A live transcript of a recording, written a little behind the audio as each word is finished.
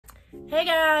Hey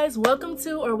guys,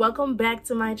 welcome back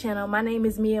to my channel. My name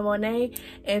is Mia Monet,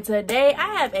 and today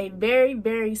I have a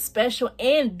very special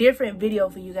and different video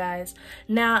for you guys.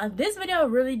 Now, this video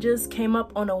really just came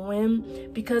up on a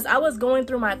whim because I was going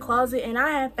through my closet and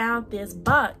I had found this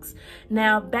box.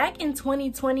 Now, back in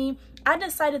 2020, I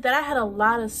decided that I had a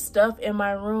lot of stuff in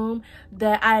my room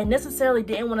that I necessarily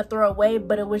didn't want to throw away,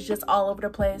 but it was just all over the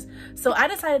place. So I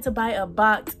decided to buy a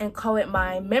box and call it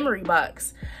my memory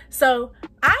box. So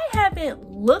I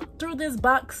haven't looked through this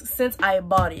box since I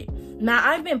bought it. Now,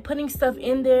 I've been putting stuff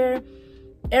in there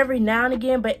every now and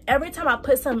again, but every time I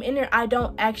put something in there, I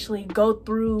don't actually go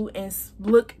through and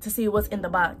look to see what's in the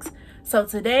box. So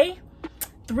today,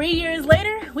 3 years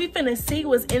later, we finna see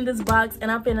what's in this box,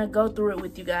 and I'm finna go through it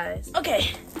with you guys.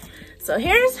 Okay, so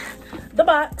here's the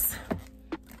box.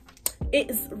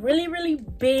 It's really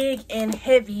big and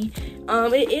heavy.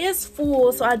 It is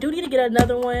full, so I do need to get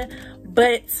another one,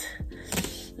 but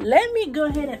let me go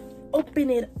ahead and open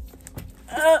it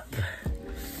up.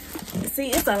 See,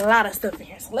 it's a lot of stuff in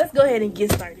here, so let's go ahead and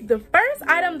get started. The first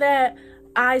item that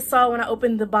I saw when I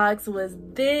opened the box was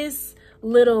this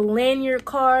little lanyard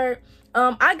card.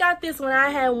 I got this when I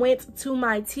had went to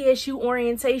my TSU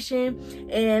orientation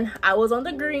and I was on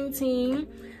the green team.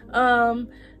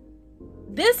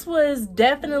 This was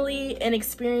definitely an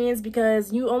experience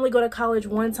because you only go to college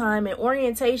one time, and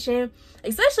orientation,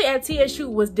 especially at TSU,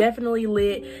 was definitely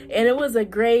lit, and it was a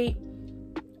great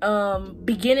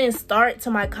beginning start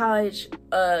to my college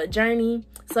journey.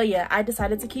 So yeah, I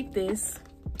decided to keep this.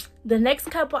 The next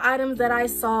couple items that I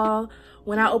saw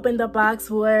when I opened the box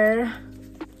were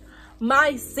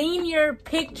my senior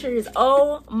pictures.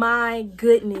 Oh my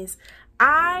goodness,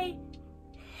 I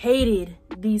hated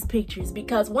these pictures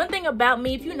because one thing about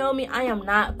me, if you know me, I am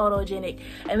not photogenic,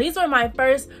 and these were my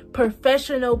first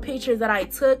professional pictures that I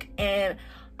took, and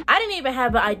I didn't even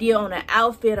have an idea on an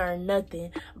outfit or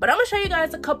nothing, but I'm gonna show you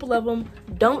guys a couple of them.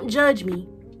 Don't judge me,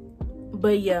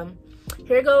 but yeah,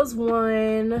 here goes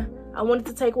one. I wanted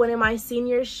to take one in my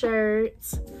senior shirt.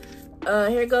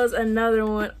 Here goes another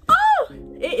one.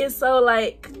 It is so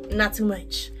like not too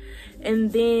much.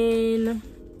 And then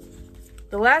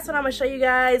the last one I'm gonna show you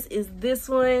guys is this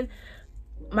one,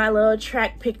 my little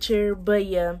track picture. But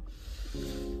yeah,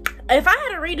 if I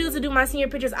had a redo to do my senior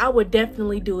pictures, I would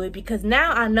definitely do it because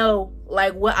now I know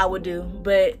like what I would do.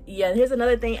 But yeah, here's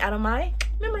another thing out of my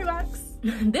memory box.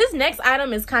 This next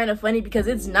item is kind of funny because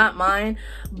it's not mine,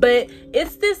 but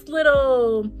it's this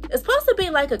little, it's supposed to be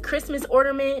like a Christmas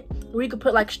ornament where you could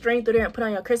put like string through there and put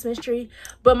on your Christmas tree.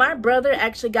 But my brother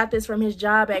actually got this from his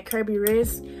job at Kirby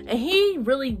Risk, and he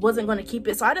really wasn't going to keep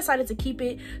it. So I decided to keep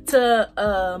it to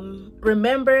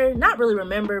remember, not really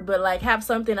remember, but like have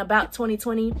something about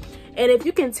 2020. And if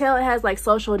you can tell, it has like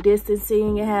social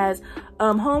distancing. It has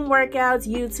home workouts,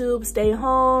 YouTube, stay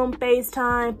home,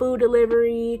 FaceTime, food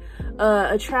delivery,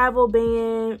 a travel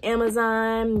ban,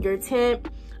 Amazon, your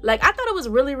temp. Like, I thought it was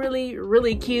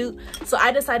really cute, so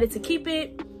I decided to keep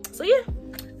it. So yeah,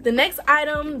 the next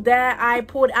item that I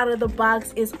pulled out of the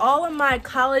box is all of my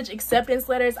college acceptance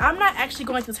letters. I'm not actually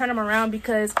going to turn them around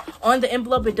because on the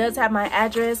envelope it does have my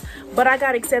address, but I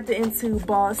got accepted into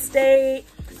Ball State,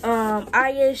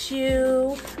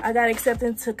 ISU, I got accepted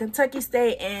into Kentucky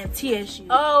State, and TSU.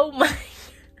 Oh my,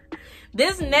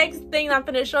 this next thing I'm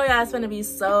gonna show y'all is gonna be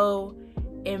so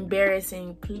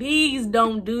embarrassing. Please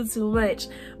don't do too much.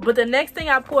 But the next thing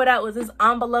I pulled out was this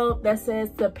envelope that says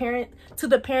to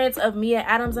the parents of Mia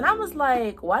Adams, and I was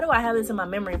like, why do I have this in my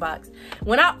memory box?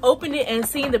 When I opened it and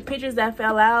seen the pictures that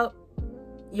fell out,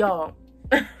 y'all,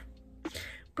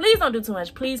 please don't do too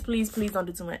much. Please don't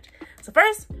do too much. So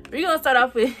first, we're gonna start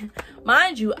off with,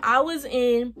 mind you, I was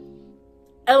in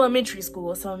elementary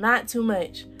school, so not too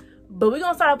much, but we're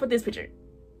gonna start off with this picture.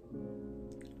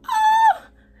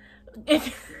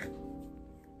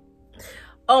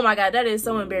 Oh my god, that is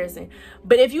so embarrassing.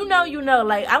 But if you know, you know.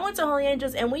 Like, I went to Holy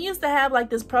Angels, and we used to have like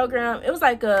this program. It was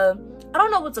like a, I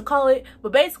don't know what to call it,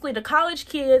 but basically the college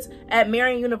kids at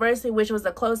Marian University, which was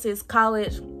the closest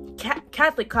college,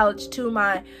 Catholic college to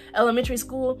my elementary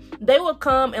school, they would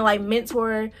come and like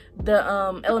mentor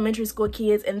the elementary school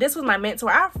kids. And this was my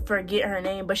mentor. I forget her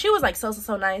name, but she was like so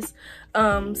nice.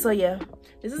 So yeah,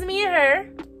 this is me and her.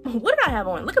 What did I have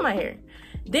on? Look at my hair.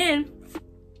 Then,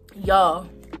 y'all,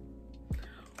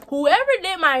 whoever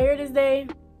did my hair this day,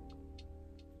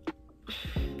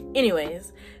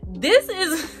 anyways, this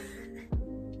is,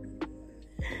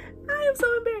 I am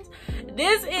so embarrassed.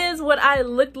 This is what I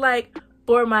looked like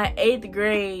for my 8th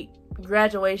grade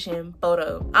graduation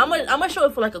photo. I'm gonna show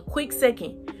it for like a quick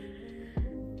second.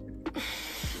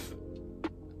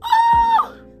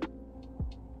 Oh!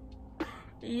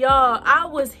 Y'all, I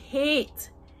was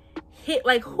hit hit.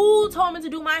 Like, who told me to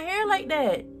do my hair like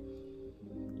that?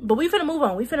 But we finna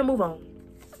move on.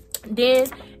 Then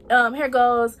here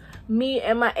goes me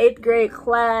and my 8th grade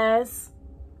class.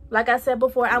 Like I said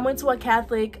before, I went to a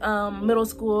Catholic middle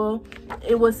school.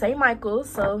 It was St. Michael's,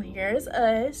 so here's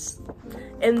us.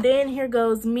 And then here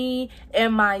goes me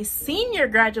and my senior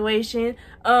graduation.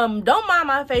 Don't mind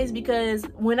my face, because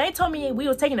when they told me we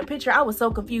was taking a picture, I was so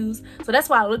confused. So that's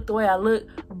why I look the way I look.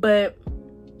 But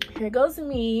here goes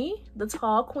me, the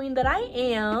tall queen that I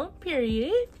am,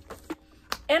 period.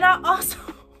 And I also...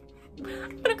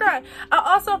 I'm gonna cry. I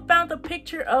also found the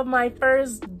picture of my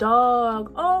first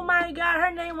dog. Oh my god,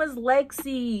 her name was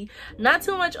Lexi. Not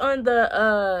too much on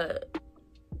the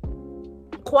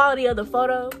quality of the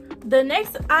photo. The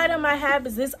next item I have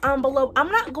is this envelope.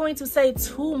 I'm not going to say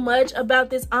too much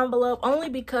about this envelope, only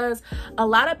because a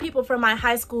lot of people from my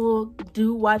high school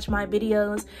do watch my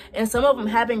videos, and some of them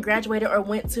haven't graduated or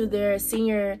went to their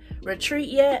senior retreat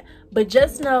yet. But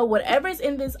just know, whatever's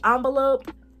in this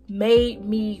envelope made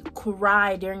me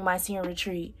cry during my senior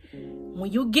retreat.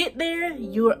 When you get there,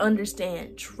 you'll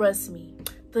understand. Trust me.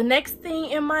 The next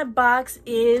thing in my box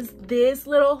is this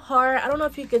little heart. I don't know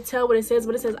if you could tell what it says,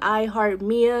 but it says I Heart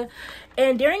Mia.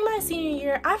 And during my senior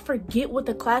year, I forget what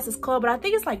the class is called, but I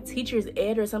think it's like Teacher's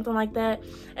Ed or something like that.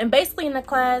 And basically in the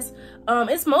class,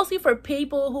 it's mostly for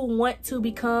people who want to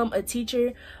become a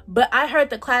teacher. But I heard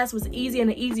the class was easy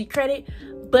and an easy credit.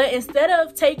 But instead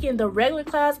of taking the regular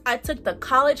class, I took the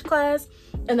college class.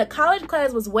 And the college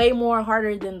class was way more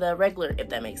harder than the regular, if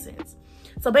that makes sense.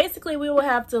 So basically, we will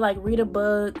have to like read a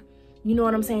book, you know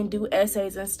what I'm saying, do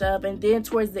essays and stuff. And then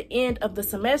towards the end of the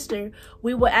semester,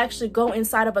 we will actually go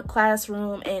inside of a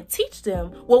classroom and teach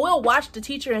them. Well, we'll watch the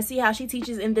teacher and see how she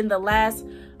teaches. And then the last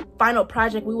final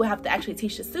project, we will have to actually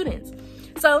teach the students.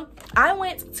 So I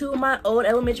went to my old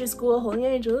elementary school, Holy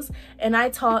Angels, and I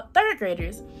taught 3rd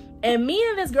graders. And me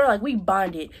and this girl, like, we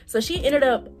bonded. So she ended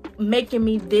up making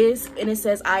me this, and it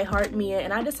says I Heart Mia,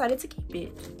 and I decided to keep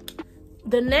it.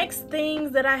 The next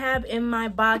things that I have in my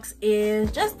box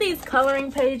is just these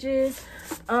coloring pages.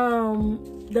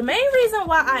 The main reason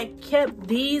why I kept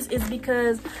these is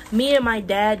because me and my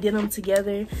dad did them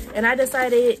together, and I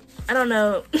decided, I don't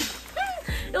know,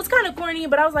 it was kind of corny,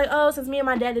 but I was like, oh, since me and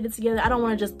my dad did it together, I don't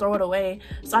want to just throw it away,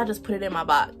 so I just put it in my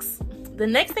box. The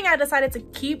next thing I decided to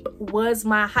keep was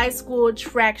my high school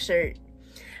track shirt.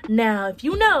 Now, if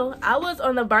you know, I was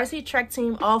on the varsity track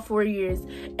team all 4 years,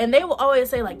 and they will always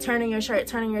say, like, turn in your shirt,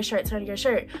 turn in your shirt, turn in your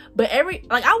shirt. But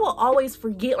I will always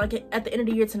forget, like, at the end of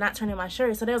the year to not turn in my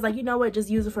shirt. So they was like, you know what, just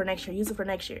use it for next year, use it for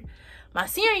next year. My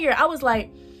senior year, I was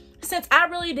like, since I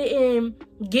really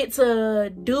didn't get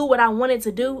to do what I wanted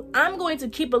to do, I'm going to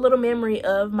keep a little memory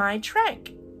of my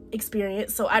track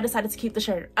experience. So I decided to keep the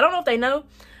shirt. I don't know if they know,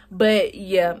 but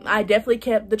yeah, I definitely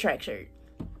kept the track shirt.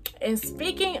 And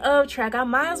speaking of track, I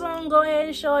might as well go ahead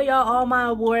and show y'all all my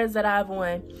awards that I've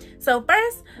won. So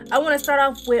first, I want to start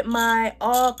off with my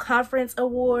all-conference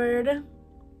award.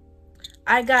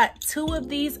 I got 2 of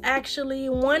these, actually.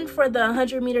 One for the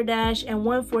 100-meter dash and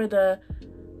one for the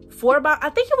 4x. I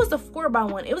think it was the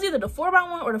 4x1. It was either the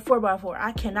 4x1 or the 4x4.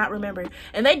 I cannot remember.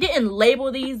 And they didn't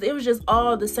label these. It was just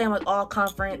all the same, like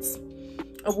all-conference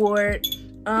award.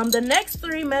 The next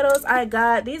 3 medals I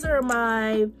got, these are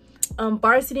my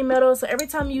varsity medal. So every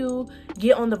time you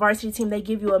get on the varsity team, they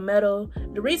give you a medal.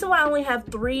 The reason why I only have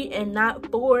 3 and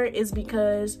not 4 is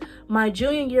because my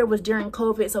junior year was during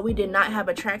COVID, so we did not have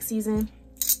a track season.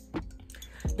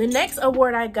 The next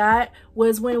award I got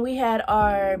was when we had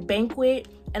our banquet,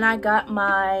 and I got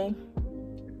my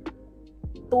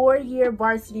 4-year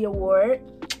varsity award,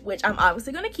 which I'm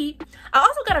obviously gonna keep. I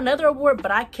also got another award,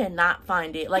 but I cannot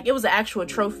find it. Like, it was an actual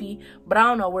trophy, but I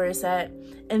don't know where it's at.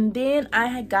 And then I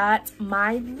had got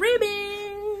my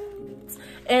ribbons.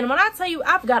 And when I tell you,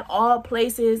 I've got all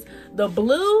places. The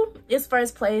blue is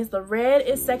 1st place, the red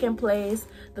is 2nd place,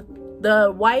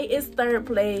 the white is 3rd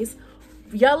place,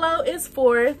 yellow is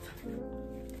 4th,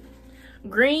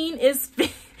 green is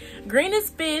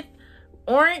 5th,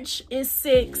 orange is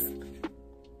 6th,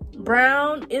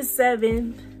 brown is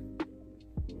 7th,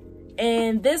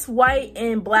 and this white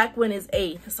and black one is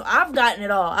 8th. So I've gotten it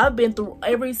all. I've been through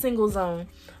every single zone.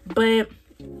 But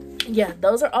yeah,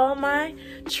 those are all my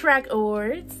track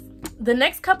awards. The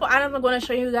next couple items I'm going to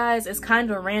show you guys is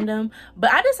kind of random,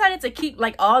 but I decided to keep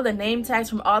like all the name tags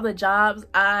from all the jobs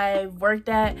I worked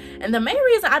at. And the main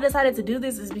reason I decided to do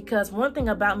this is because one thing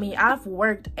about me, I've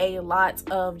worked a lot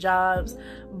of jobs.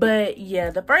 But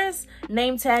yeah, the first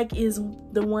name tag is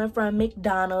the one from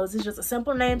McDonald's. It's just a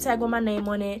simple name tag with my name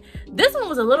on it. This one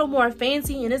was a little more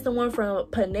fancy, and it's the one from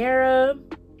Panera.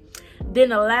 Then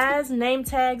the last name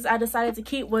tags I decided to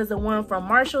keep was the one from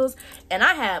Marshall's, and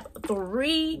I have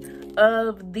 3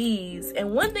 of these.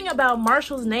 And one thing about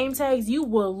Marshall's name tags, you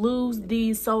will lose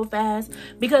these so fast,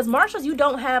 because Marshall's, you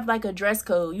don't have like a dress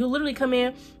code. You literally come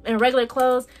in regular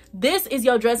clothes. This is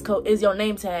your dress code, is your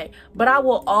name tag, but I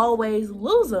will always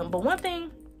lose them. But one thing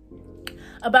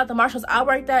about the Marshalls I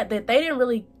worked at, that they didn't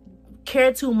really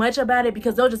care too much about it,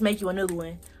 because they'll just make you a new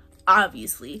one,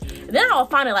 obviously. And then I'll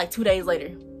find it like 2 days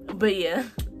later. But yeah,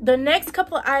 the next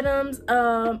couple of items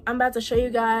I'm about to show you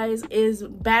guys is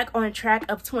back on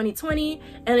track of 2020,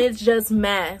 and it's just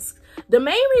masks. The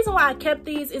main reason why I kept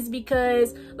these is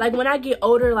because, like, when I get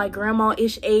older, like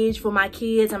grandma-ish age for my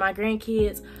kids and my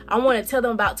grandkids, I want to tell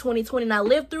them about 2020 and I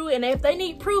lived through it. And if they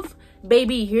need proof,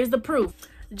 baby, here's the proof.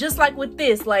 Just like with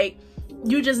this, like,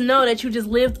 you just know that you just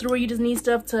lived through it. You just need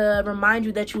stuff to remind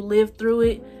you that you lived through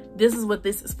it. This is what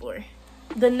this is for.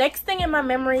 The next thing in my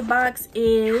memory box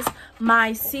is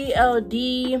my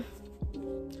CLD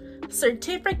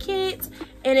certificate.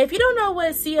 And if you don't know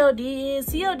what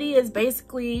CLD is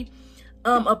basically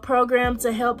a program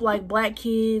to help like Black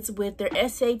kids with their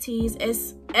SATs,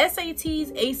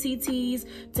 ACTs,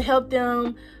 to help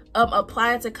them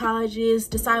apply to colleges,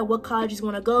 decide what college you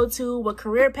want to go to, what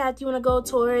career path you want to go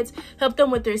towards, help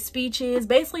them with their speeches,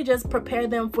 basically just prepare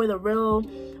them for the real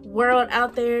world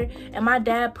out there. And my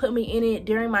dad put me in it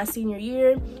during my senior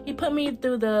year. He put me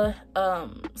through the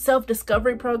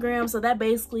self-discovery program. So that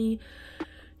basically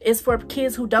is for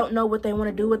kids who don't know what they want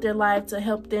to do with their life, to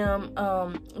help them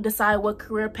decide what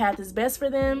career path is best for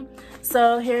them.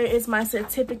 So here is my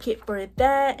certificate for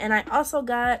that. And I also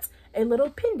got a little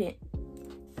pendant.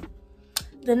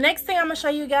 The next thing I'm gonna show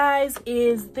you guys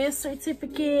is this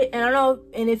certificate. And I know,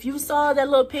 and if you saw that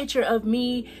little picture of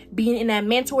me being in that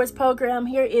mentors program,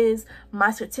 here is my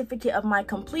certificate of my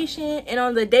completion. And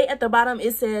on the date at the bottom,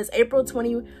 it says April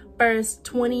 21st,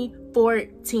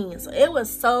 2014. So it was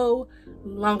so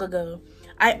long ago.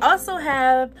 I also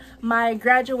have my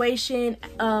graduation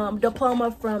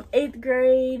diploma from 8th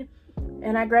grade,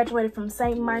 and I graduated from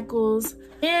St. Michael's.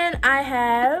 Then I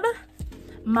have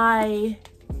my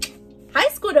high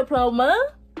school diploma,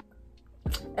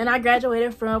 and I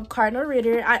graduated from Cardinal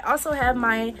Ritter. I also have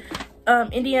my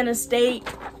Indiana State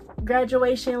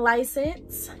graduation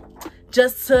license,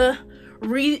 just to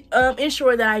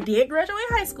ensure that I did graduate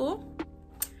high school.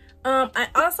 I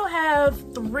also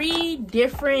have 3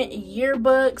 different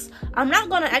yearbooks. I'm not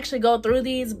gonna actually go through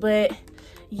these, but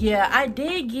yeah, I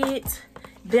did get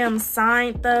them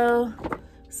signed though,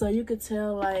 so you could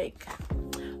tell, like,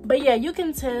 but yeah, you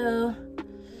can tell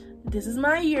this is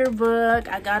my yearbook.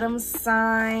 I got them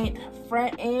signed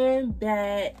front and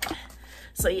back.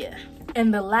 So yeah.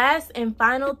 And the last and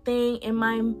final thing in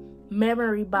my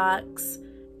memory box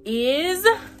is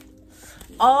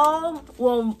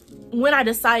when I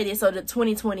decided, so the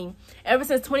 2020, ever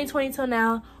since 2020 till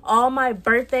now, all my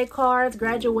birthday cards,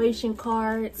 graduation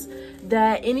cards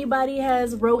that anybody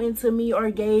has wrote into me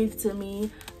or gave to me,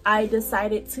 I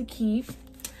decided to keep.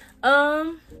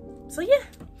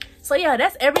 So yeah,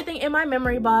 that's everything in my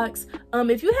memory box.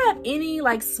 If you have any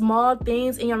like small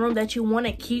things in your room that you want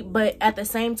to keep, but at the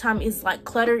same time it's like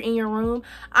cluttered in your room,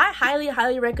 I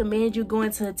highly recommend you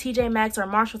going to TJ Maxx or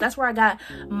Marshalls. That's where I got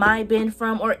my bin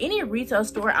from, or any retail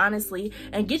store, honestly,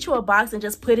 and get you a box and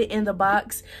just put it in the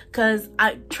box. Because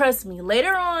trust me,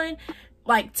 later on,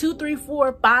 like 2, 3,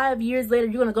 4, 5 years later,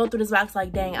 you're gonna go through this box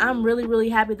like, dang, I'm really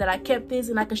happy that I kept this,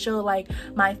 and I can show like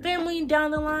my family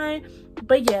down the line.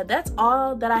 But yeah, that's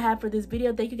all that I have for this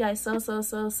video. Thank you guys so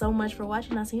much for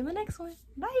watching. I'll see you in the next one.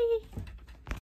 Bye.